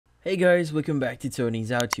Hey guys, welcome back to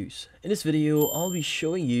Tony's How To's. In this video, I'll be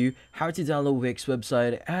showing you how to download Wix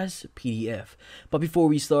website as PDF. But before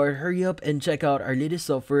we start, hurry up and check out our latest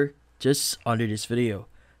software just under this video.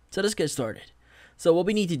 So let's get started. So what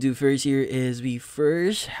we need to do first here is we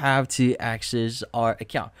first have to access our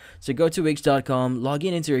account. So go to wix.com, log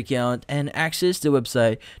in into your account, and access the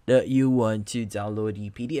website that you want to download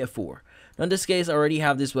the PDF for. Now in this case, I already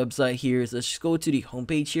have this website here, so let's just go to the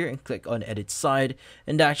homepage here and click on edit site,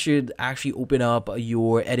 and that should actually open up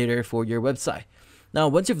your editor for your website. Now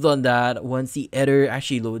once you've done that, once the editor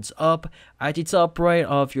actually loads up, at the top right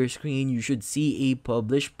of your screen you should see a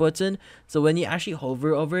publish button. So when you actually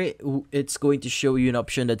hover over it, it's going to show you an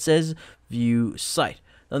option that says view site.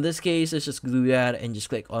 Now in this case, let's just do that and just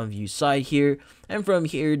click on view site here, and from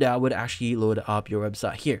here that would actually load up your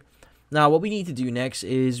website here. Now what we need to do next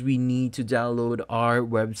is we need to download our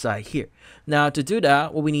website here. Now to do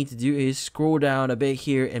that, what we need to do is scroll down a bit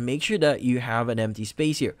here and make sure that you have an empty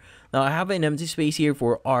space here. Now I have an empty space here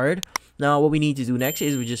for art. Now what we need to do next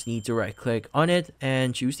is we just need to right click on it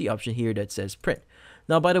and choose the option here that says print.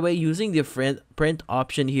 Now, by the way, using the print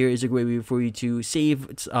option here is a great way for you to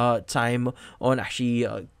save time on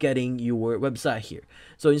actually getting your website here.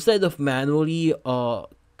 So instead of manually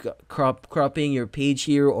cropping your page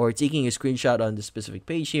here or taking a screenshot on the specific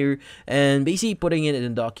page here and basically putting it in a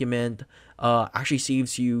document actually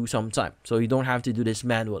saves you some time, so you don't have to do this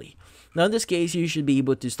manually. Now in this case, you should be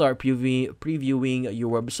able to start previewing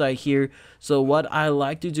your website here. So what I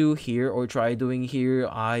like to do here, or try doing here,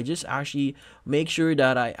 I just actually make sure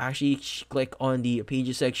that I actually click on the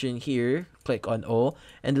pages section here, click on all,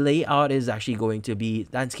 and the layout is actually going to be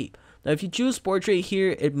landscape. Now if you choose portrait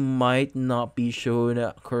here, it might not be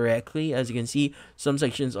shown correctly. As you can see, some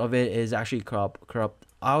sections of it is actually cropped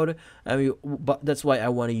out, but that's why I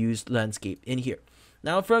want to use landscape in here.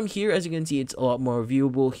 Now from here, as you can see, it's a lot more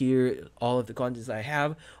viewable here, all of the contents I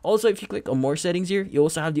have. Also, if you click on more settings here, you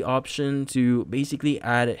also have the option to basically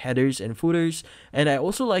add headers and footers, and I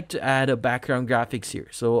also like to add a background graphics here,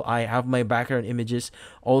 so I have my background images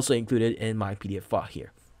also included in my PDF file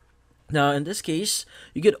here. Now in this case,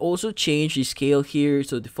 you could also change the scale here,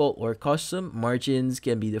 so default or custom. Margins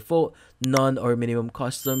can be default, none or minimum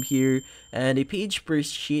custom here, and the page per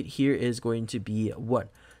sheet here is going to be 1.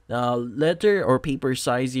 Now letter or paper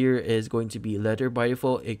size here is going to be letter by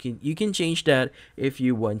default. You can change that if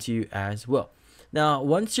you want to as well. Now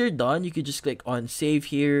once you're done, you could just click on save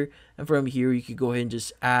here, and from here you could go ahead and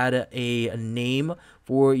just add a name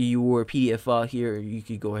for your PDF file here. You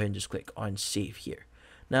could go ahead and just click on save here.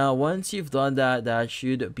 Now once you've done that, that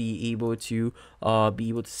should be able to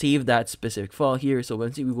save that specific file here. So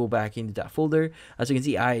once we go back into that folder, as you can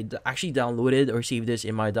see, I actually downloaded or saved this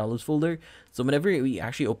in my downloads folder. So whenever we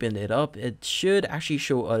actually open it up, it should actually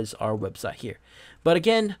show us our website here. But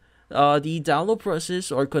again, the download process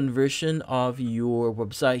or conversion of your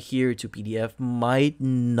website here to PDF might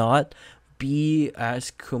not be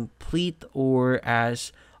as complete or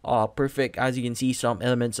as perfect. As you can see, some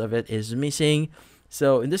elements of it is missing.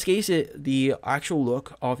 So in this case, the actual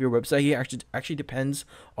look of your website here actually depends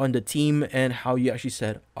on the team and how you actually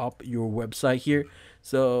set up your website here.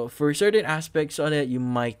 So for certain aspects on it, you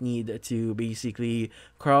might need to basically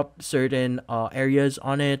crop certain areas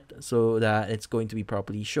on it so that it's going to be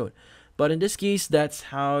properly shown. But in this case, that's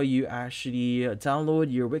how you actually download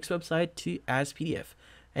your Wix website as PDF.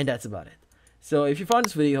 And that's about it. So if you found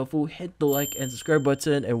this video helpful, hit the like and subscribe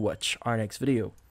button and watch our next video.